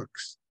good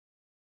works.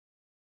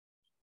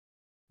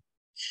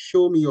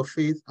 Show me your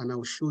faith and I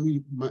will show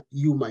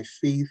you my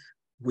faith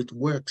with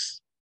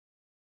works.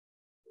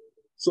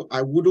 So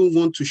I wouldn't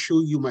want to show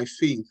you my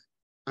faith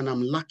and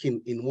I'm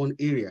lacking in one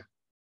area.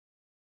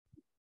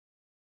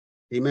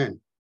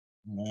 Amen.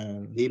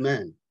 Amen.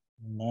 Amen.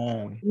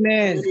 Amen.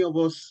 Many of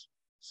us,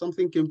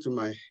 something came to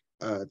my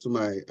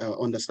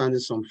understanding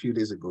some few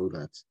days ago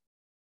that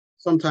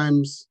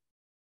sometimes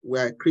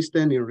we're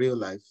Christian in real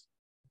life,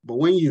 but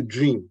when you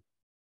dream,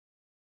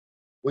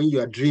 when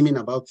you are dreaming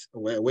about,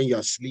 when you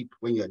are asleep,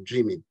 when you are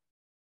dreaming,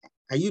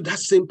 are you that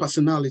same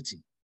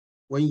personality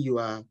when you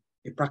are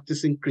a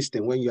practicing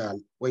Christian, when you are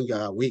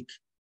awake?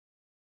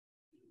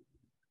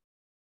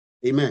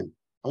 Amen.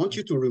 I want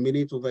you to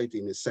ruminate over it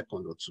in a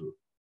second or two.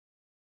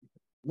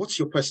 What's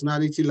your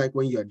personality like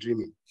when you are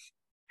dreaming?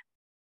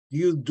 Do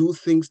you do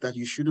things that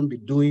you shouldn't be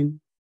doing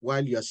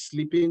while you are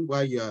sleeping,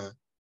 while you are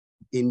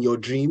in your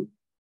dream?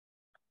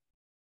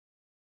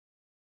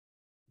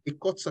 It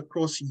cuts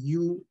across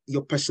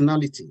your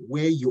personality,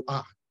 where you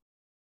are.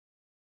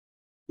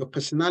 Your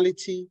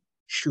personality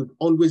should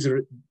always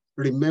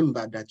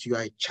remember that you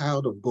are a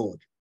child of God,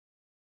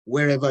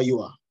 wherever you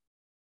are.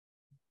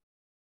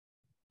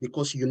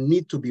 Because you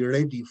need to be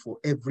ready for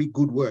every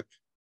good work.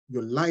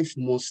 Your life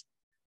must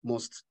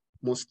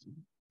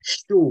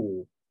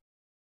show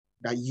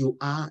that you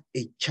are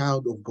a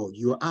child of God.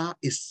 You are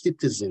a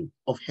citizen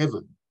of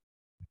heaven.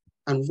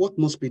 And what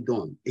must be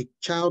done? A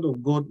child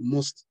of God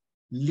must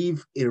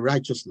live a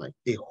righteous life,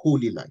 a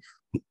holy life.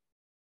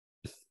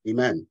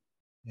 Amen.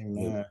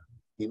 Amen.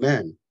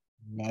 Amen.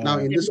 Now,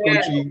 in this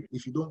country,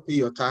 if you don't pay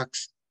your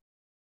tax,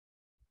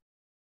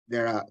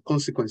 there are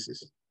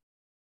consequences.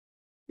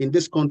 In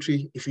this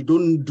country, if you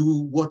don't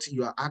do what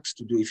you are asked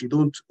to do, if you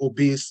don't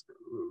obey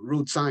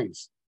road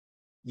signs,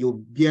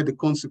 you'll bear the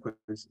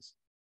consequences.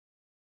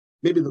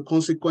 Maybe the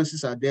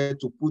consequences are there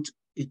to put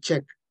a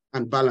check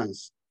and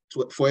balance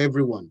for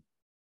everyone.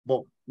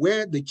 But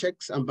where the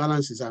checks and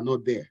balances are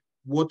not there,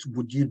 what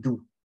would you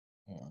do?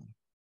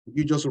 Would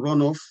you just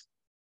run off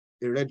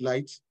a red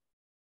light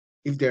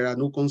if there are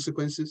no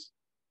consequences?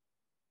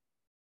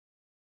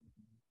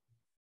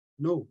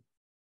 No.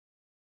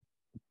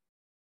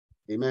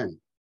 Amen.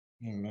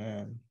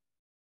 Amen.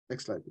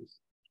 Next slide, please.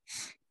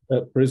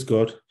 Praise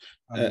God.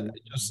 I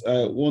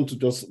want to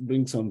just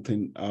bring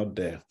something out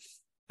there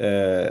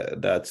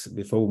that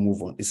before we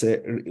move on. It's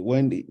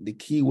when the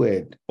key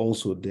word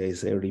also there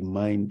is a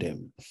remind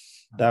them.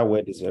 That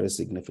word is very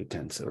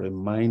significant. So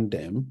remind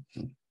them.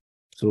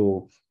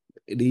 So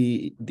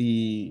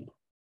the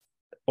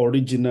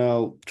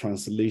original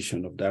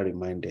translation of that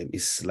remind them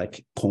is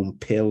like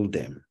compel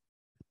them.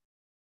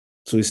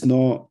 So it's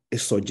not a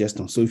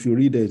suggestion. So if you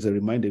read it as a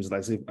reminder, it's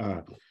like,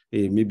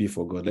 hey, maybe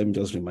for God, let me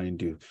just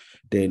remind you.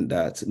 Then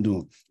that,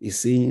 no, it's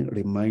saying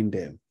remind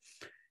them.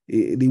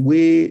 The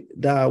way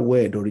that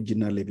word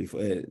originally,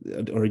 before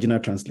the original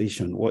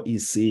translation, what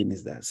he's saying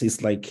is that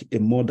it's like a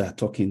mother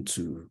talking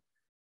to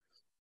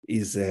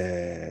his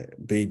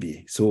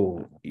baby.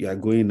 So you are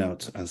going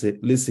out and say,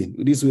 listen,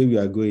 this way we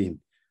are going,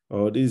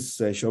 or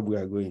this shop we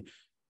are going.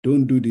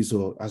 Don't do this,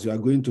 or as you are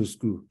going to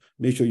school,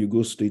 make sure you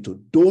go straight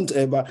to. Don't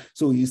ever.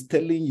 So he's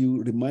telling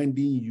you,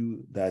 reminding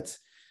you that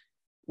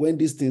when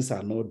these things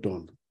are not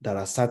done, there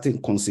are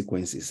certain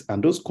consequences,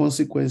 and those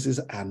consequences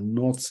are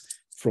not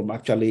from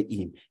actually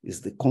him.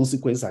 It's the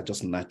consequences are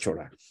just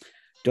natural,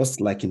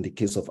 just like in the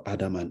case of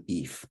Adam and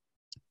Eve.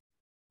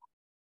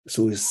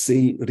 So he's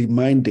saying,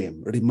 remind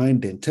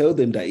them, tell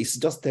them that it's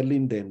just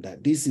telling them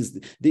that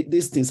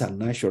these things are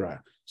natural.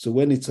 So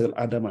when it tells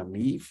Adam and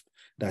Eve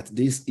that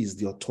this is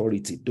the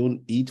authority,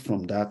 don't eat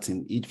from that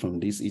and eat from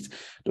this,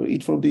 don't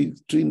eat from the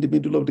tree in the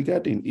middle of the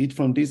garden, eat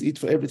from this, eat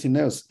for everything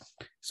else.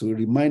 So he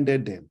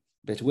reminded them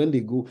that when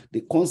they go,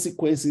 the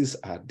consequences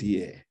are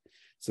there.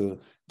 So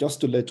just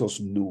to let us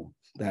know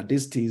that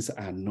these things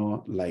are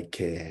not like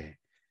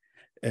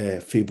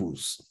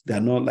fables. They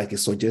are not like a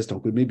suggestion.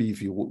 Maybe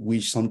if you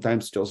wish,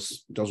 sometimes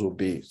just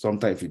obey,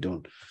 sometimes you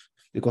don't,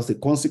 because the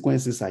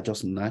consequences are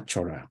just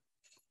natural.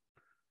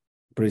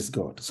 Praise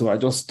God. So I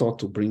just thought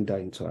to bring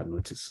that into our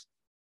notice.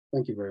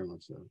 Thank you very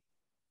much, sir.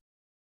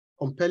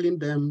 Compelling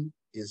them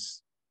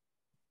is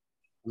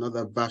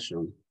another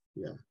version.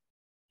 Yeah.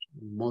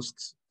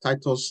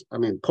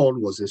 Paul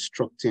was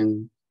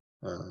instructing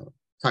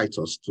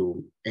Titus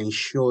to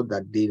ensure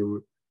that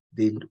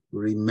they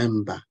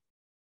remember.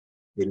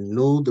 They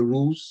know the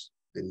rules,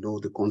 they know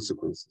the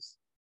consequences.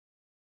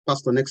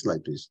 Pastor, next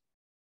slide, please.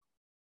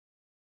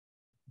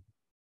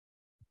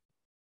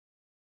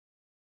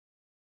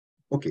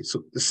 Okay,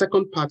 so the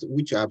second part,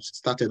 which I've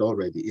started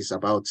already, is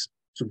about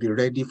to be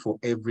ready for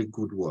every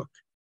good work.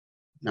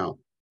 Now,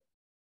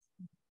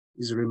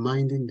 he's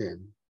reminding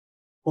them,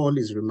 Paul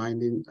is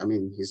reminding,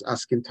 he's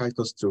asking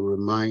Titus to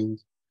remind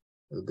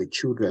the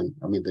children,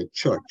 the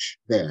church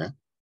there,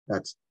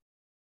 that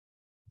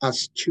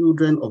as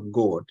children of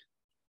God,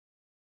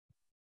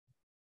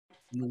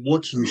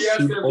 what you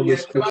should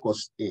always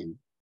focus in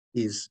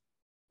is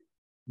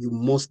you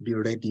must be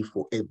ready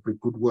for every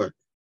good work.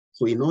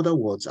 So in other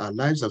words, our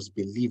lives as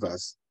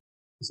believers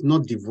is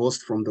not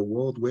divorced from the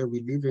world where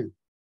we live in.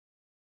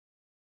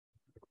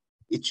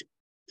 It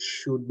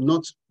should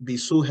not be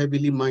so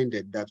heavily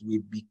minded that we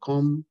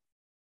become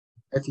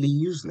earthly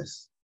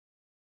useless.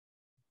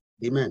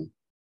 Amen.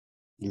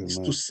 It's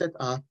to set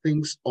our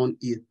things on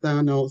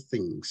eternal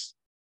things.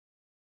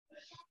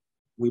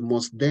 We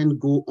must then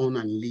go on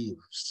and live,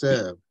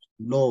 serve,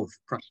 love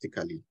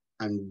practically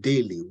and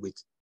daily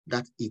with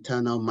that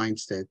eternal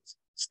mindset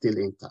still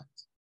intact.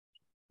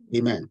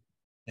 Amen.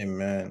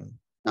 Amen.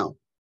 Now,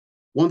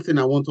 one thing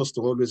I want us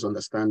to always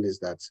understand is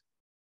that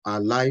our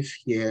life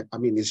here,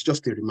 it's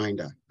just a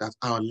reminder that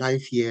our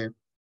life here,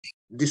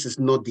 this is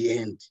not the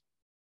end.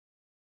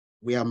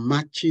 We are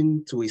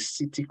marching to a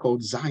city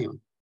called Zion.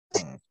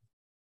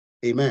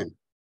 Amen.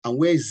 And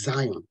where is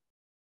Zion?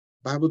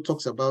 Bible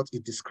talks about,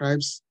 it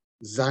describes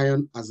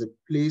Zion as a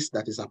place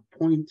that is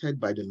appointed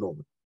by the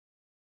Lord,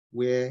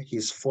 where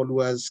his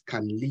followers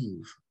can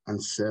live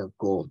and serve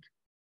God.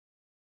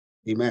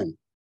 Amen.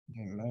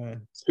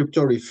 Amen.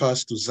 Scripture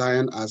refers to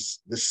Zion as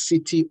the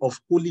city of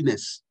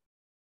holiness.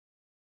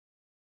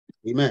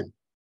 Amen.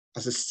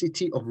 As a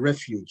city of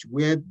refuge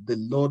where the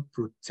Lord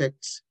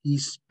protects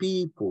his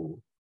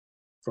people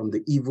from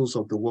the evils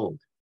of the world.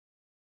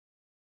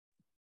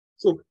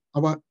 So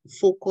our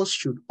focus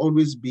should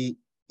always be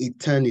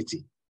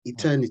eternity,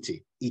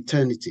 eternity,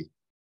 eternity.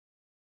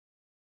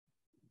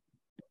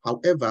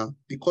 However,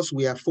 because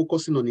we are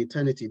focusing on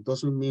eternity, it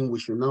doesn't mean we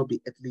should now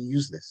be earthly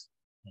useless.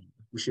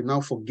 We should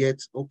now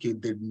forget, okay,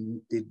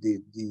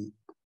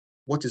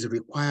 what is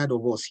required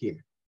of us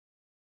here.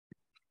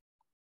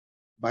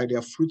 By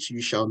their fruits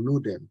you shall know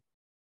them.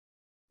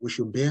 We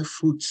should bear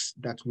fruits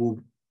that will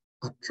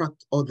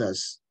attract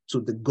others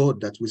to the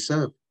God that we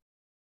serve,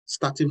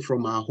 starting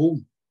from our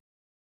home.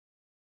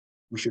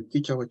 We should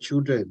teach our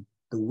children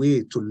the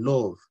way to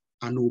love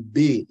and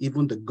obey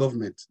even the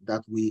government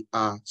that we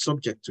are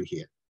subject to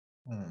here.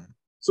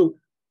 So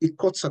it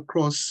cuts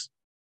across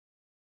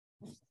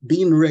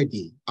being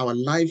ready. Our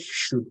life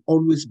should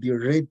always be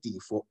ready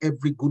for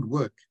every good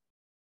work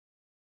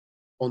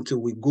until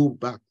we go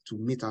back to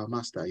meet our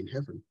Master in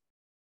heaven.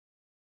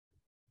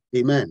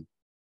 Amen.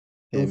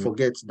 Don't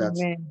forget that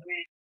the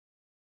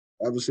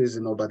Bible says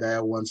in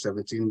Obadiah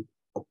 1:17,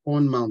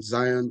 upon Mount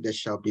Zion there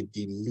shall be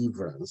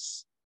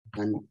deliverance,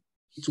 and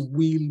it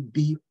will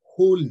be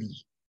holy.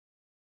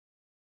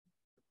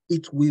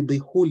 It will be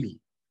holy.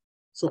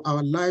 So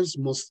our lives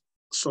must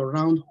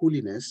surround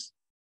holiness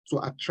to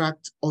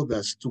attract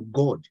others to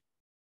God.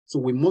 So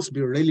we must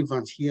be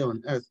relevant here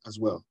on earth as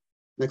well.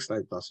 Next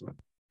slide, Pastor.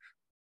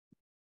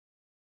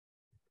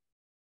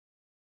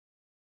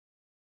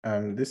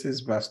 This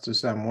is verse 2,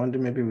 so I'm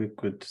wondering maybe we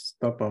could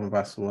stop on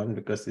verse 1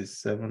 because it's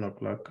 7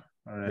 o'clock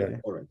already. Yeah,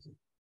 all right.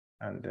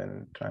 And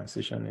then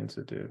transition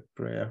into the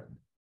prayer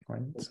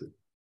points. Okay.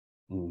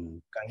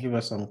 Can you give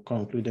us some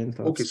concluding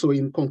thoughts? Okay, so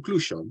in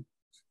conclusion,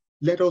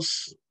 let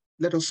us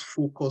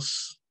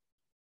focus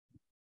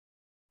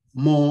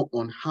more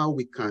on how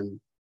we can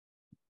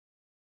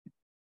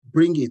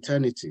bring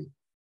eternity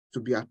to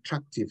be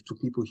attractive to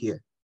people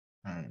here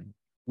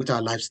with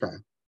our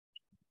lifestyle.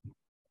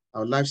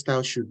 Our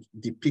lifestyle should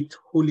depict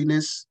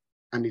holiness,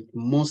 and it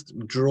must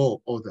draw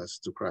others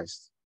to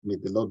Christ. May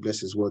the Lord bless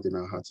his word in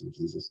our hearts in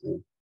Jesus'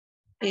 name.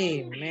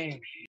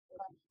 Amen.